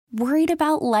Worried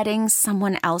about letting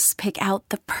someone else pick out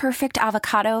the perfect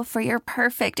avocado for your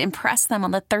perfect impress them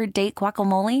on the third date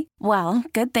guacamole? Well,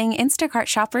 good thing Instacart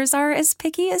shoppers are as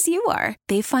picky as you are.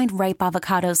 They find ripe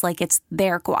avocados like it's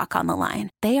their guac on the line.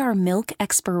 They are milk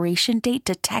expiration date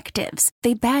detectives.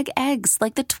 They bag eggs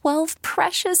like the 12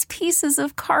 precious pieces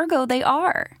of cargo they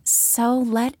are. So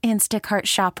let Instacart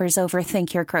shoppers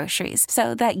overthink your groceries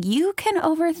so that you can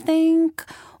overthink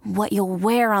what you'll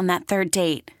wear on that third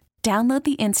date. Download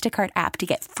the Instacart app to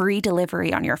get free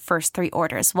delivery on your first 3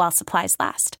 orders while supplies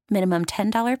last. Minimum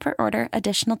 $10 per order.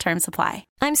 Additional terms apply.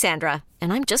 I'm Sandra,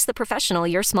 and I'm just the professional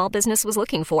your small business was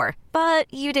looking for. But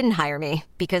you didn't hire me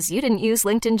because you didn't use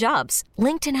LinkedIn Jobs.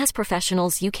 LinkedIn has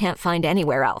professionals you can't find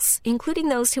anywhere else, including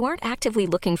those who aren't actively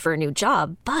looking for a new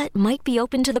job, but might be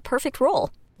open to the perfect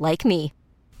role, like me.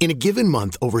 In a given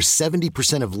month, over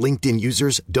 70% of LinkedIn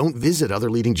users don't visit other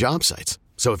leading job sites.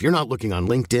 So if you're not looking on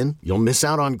LinkedIn, you'll miss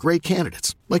out on great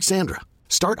candidates like Sandra.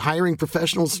 Start hiring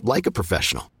professionals like a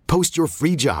professional. Post your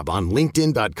free job on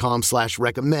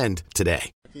linkedin.com/recommend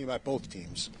today. Talking about both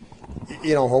teams,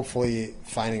 you know, hopefully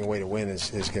finding a way to win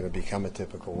is going to become a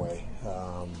typical way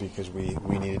because we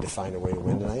needed to find a way to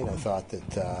win tonight. I thought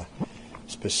that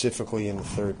specifically in the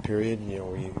third period, you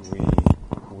know,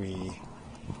 we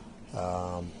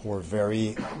were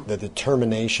the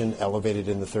determination elevated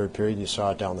in the third period. You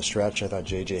saw it down the stretch. I thought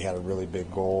JJ had a really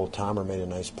big goal. Tomer made a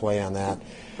nice play on that.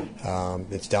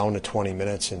 It's down to 20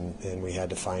 minutes, and we had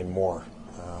to find more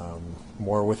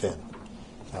within.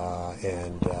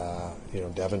 You know,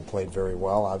 Devin played very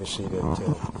well, obviously,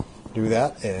 to do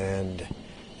that, and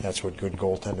that's what good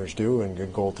goaltenders do, and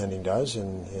good goaltending does,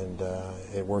 and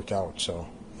it worked out. So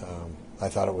I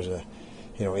thought it was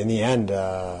in the end,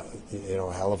 a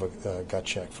hell of a gut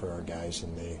check for our guys,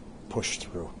 and they pushed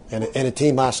through. And a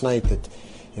team last night that,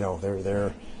 you know,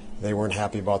 they weren't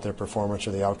happy about their performance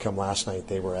or the outcome last night.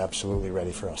 They were absolutely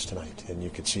ready for us tonight, and you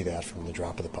could see that from the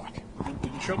drop of the puck.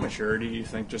 Did you show maturity, you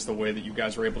think, just the way that you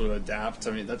guys were able to adapt?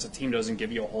 I mean, that's a team doesn't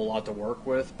give you a whole lot to work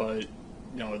with, but,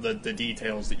 you know, the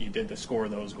details that you did to score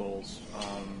those goals,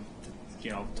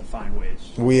 to find ways.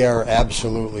 We are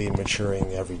absolutely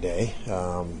maturing every day,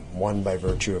 one by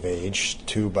virtue of age,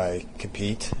 two by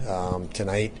compete.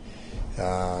 Tonight,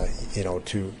 to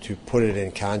put it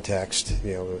in context,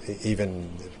 you know,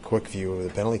 even a quick view of the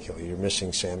penalty kill, you're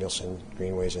missing Samuelson,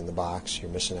 Greenway's in the box,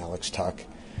 you're missing Alex Tuck,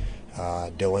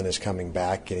 Dylan is coming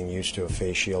back, getting used to a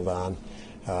face shield on,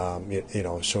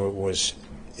 so it was,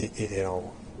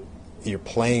 you're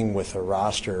playing with a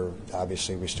roster.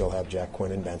 Obviously, we still have Jack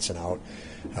Quinn and Benson out,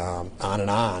 on and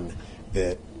on,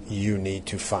 that you need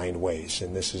to find ways.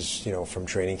 And this is, from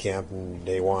training camp and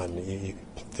day one,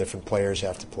 different players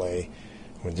have to play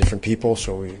with different people.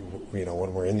 So,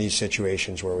 when we're in these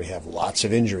situations where we have lots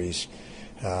of injuries,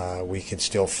 we can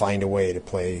still find a way to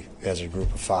play as a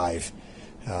group of 5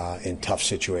 in tough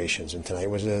situations. And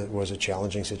tonight was a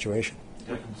challenging situation.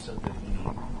 Declan said that he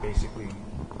basically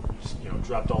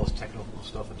dropped all his technical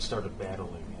stuff and started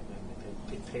battling,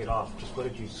 and it paid off. Just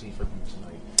what did you see from him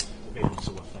tonight that made him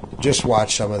so effective? Just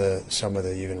watch some of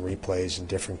the even replays and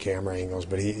different camera angles,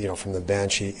 but he, from the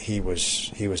bench, he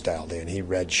was dialed in. He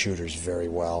read shooters very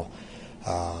well.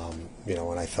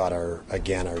 And I thought our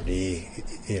D,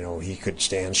 he could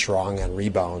stand strong on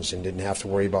rebounds and didn't have to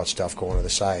worry about stuff going to the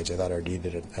sides. I thought our D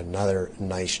did another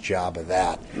nice job of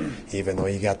that, even though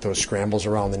you got those scrambles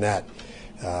around the net.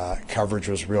 Coverage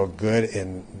was real good,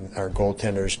 and our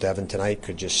goaltenders, Devin tonight,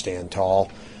 could just stand tall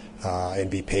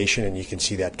and be patient, and you can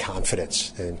see that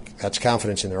confidence. And that's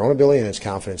confidence in their own ability, and it's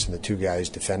confidence in the two guys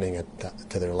defending it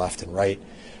to their left and right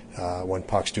when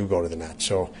pucks do go to the net.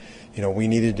 So, we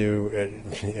needed to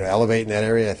elevate in that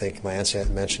area. I think Lance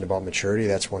mentioned about maturity.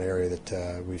 That's one area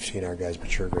that we've seen our guys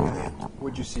mature greatly in.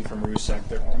 What did you see from Rusek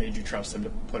that made you trust him to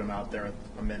put him out there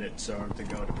a minute to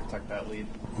go to protect that lead?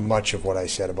 Much of what I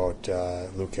said about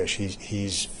Lukas, he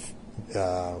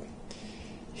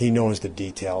knows the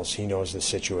details. He knows the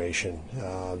situation.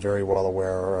 Very well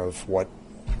aware of what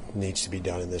needs to be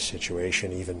done in this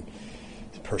situation, even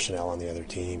the personnel on the other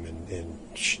team, and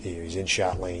he's in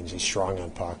shot lanes. He's strong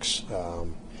on pucks.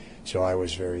 So I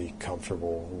was very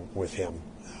comfortable with him,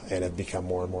 and have become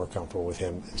more and more comfortable with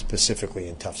him, specifically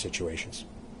in tough situations.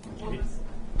 When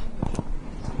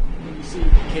you see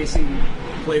Casey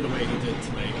play the way he did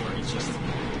tonight, where he's just a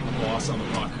boss on the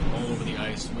puck all over the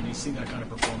ice, when you see that kind of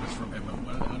performance from him,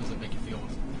 how does it make you feel?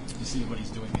 You see what he's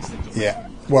doing, these things. Yeah,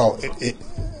 well,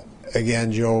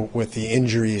 again, Joe, with the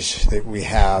injuries that we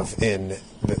have in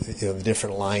the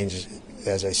different lines,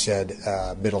 as I said,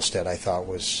 Middlestead, I thought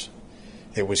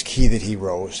it was key that he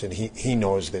rose, and he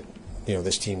knows that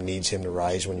this team needs him to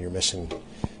rise when you're missing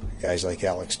guys like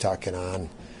Alex Tuck and on.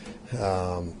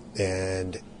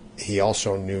 And he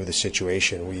also knew the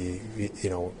situation.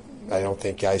 I don't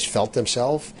think guys felt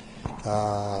themselves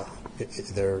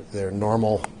their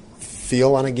normal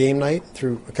feel on a game night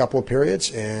through a couple of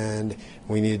periods, and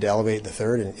we needed to elevate the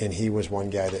third, and he was one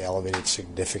guy that elevated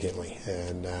significantly,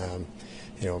 and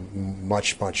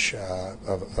much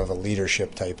of a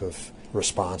leadership type of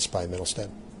response by Middlestead.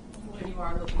 When you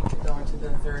are looking to go into the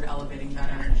third, elevating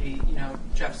that energy,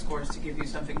 Jeff scores to give you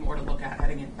something more to look at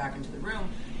heading it back into the room,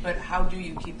 but how do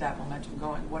you keep that momentum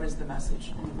going? What is the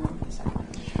message in the room in the second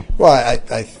half? Well,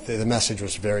 the message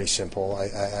was very simple.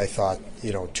 I thought,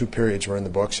 2 periods were in the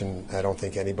books, and I don't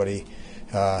think anybody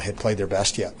had played their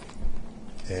best yet.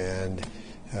 And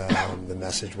the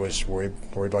message was worry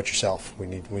about yourself. We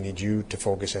need you to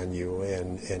focus on you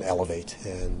and elevate.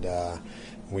 And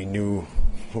we knew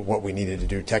what we needed to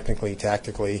do technically,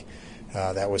 tactically.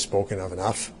 That was spoken of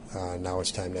enough. Now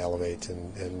it's time to elevate.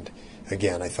 And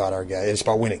again, I thought our guy, it's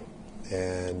about winning.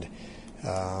 And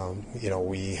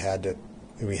we had to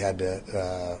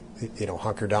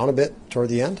hunker down a bit toward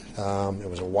the end. It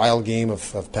was a wild game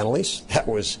of penalties. That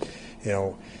was,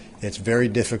 it's very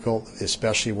difficult,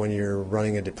 especially when you're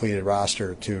running a depleted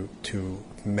roster, to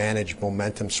manage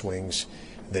momentum swings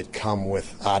that come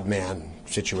with odd man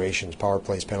situations, power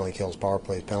plays, penalty kills,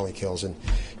 and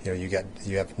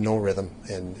you have no rhythm,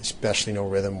 and especially no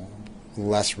rhythm,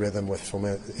 less rhythm with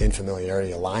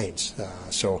unfamiliarity of lines.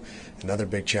 So another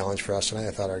big challenge for us, and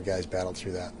I thought our guys battled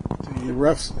through that. The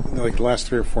refs, like the last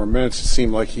 3 or 4 minutes, it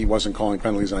seemed like he wasn't calling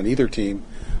penalties on either team.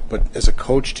 But as a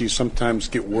coach, do you sometimes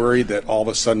get worried that all of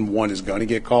a sudden one is going to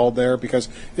get called there? Because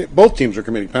both teams are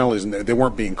committing penalties, and they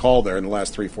weren't being called there in the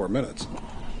last 3-4 minutes.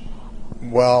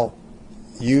 Well,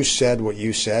 you said what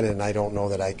you said, and I don't know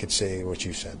that I could say what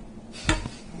you said.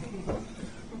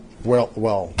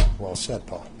 Well said,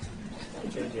 Paul.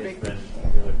 JJ's been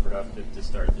really productive to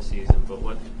start the season, but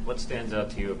what stands out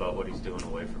to you about what he's doing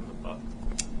away from the puck?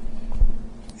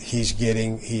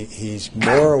 He's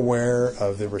more aware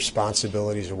of the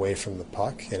responsibilities away from the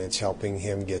puck, and it's helping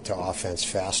him get to offense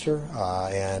faster.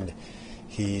 And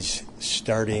he's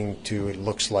starting to, it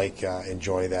looks like,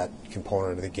 enjoy that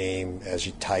component of the game as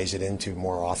he ties it into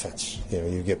more offense.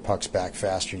 You get pucks back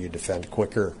faster, you defend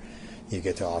quicker, you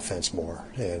get to offense more.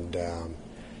 And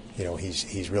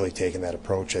he's really taken that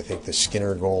approach. I think the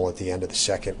Skinner goal at the end of the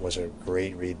second was a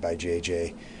great read by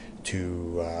JJ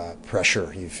to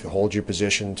pressure. You hold your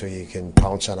position until you can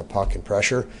pounce on a puck and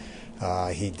pressure.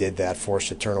 He did that, forced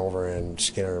a turnover, and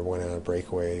Skinner went on a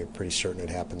breakaway. Pretty certain it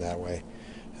happened that way.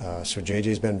 So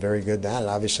JJ's been very good at that, and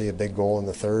obviously a big goal in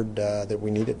the third that we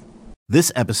needed.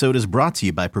 This episode is brought to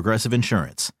you by Progressive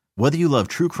Insurance. Whether you love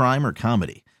true crime or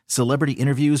comedy, celebrity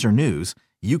interviews or news,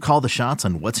 you call the shots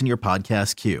on what's in your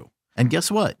podcast queue. And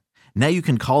guess what? Now you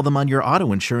can call them on your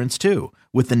auto insurance too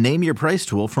with the Name Your Price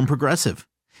tool from Progressive.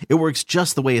 It works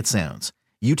just the way it sounds.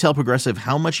 You tell Progressive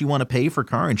how much you want to pay for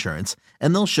car insurance,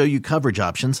 and they'll show you coverage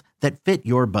options that fit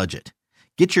your budget.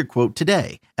 Get your quote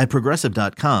today at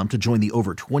Progressive.com to join the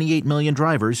over 28 million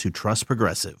drivers who trust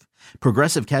Progressive.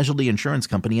 Progressive Casualty Insurance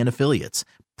Company and Affiliates.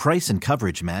 Price and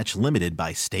coverage match limited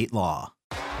by state law.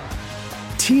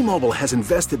 T-Mobile has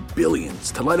invested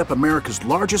billions to light up America's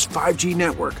largest 5G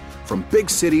network, from big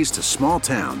cities to small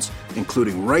towns,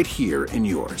 including right here in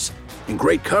yours. And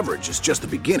great coverage is just the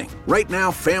beginning. Right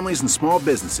now, families and small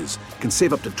businesses can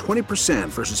save up to 20%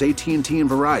 versus AT&T and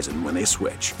Verizon when they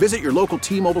switch. Visit your local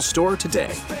T-Mobile store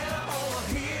today.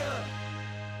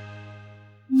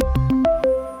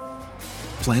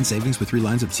 Plan savings with 3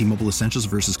 lines of T-Mobile Essentials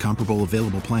versus comparable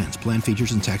available plans. Plan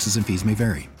features and taxes and fees may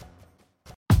vary.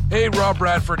 Hey, Rob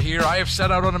Bradford here. I have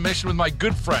set out on a mission with my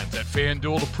good friends at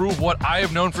FanDuel to prove what I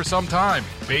have known for some time.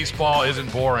 Baseball isn't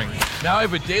boring. Now I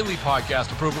have a daily podcast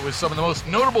to prove it with some of the most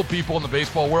notable people in the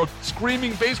baseball world,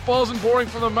 screaming baseball isn't boring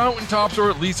from the mountaintops, or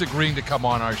at least agreeing to come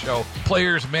on our show.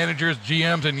 Players, managers,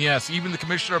 GMs, and yes, even the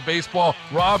commissioner of baseball,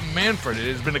 Rob Manfred.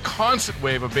 It has been a constant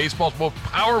wave of baseball's most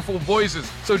powerful voices.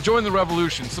 So join the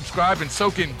revolution. Subscribe and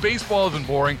soak in Baseball Isn't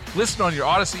Boring. Listen on your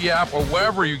Odyssey app or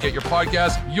wherever you get your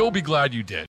podcasts. You'll be glad you did.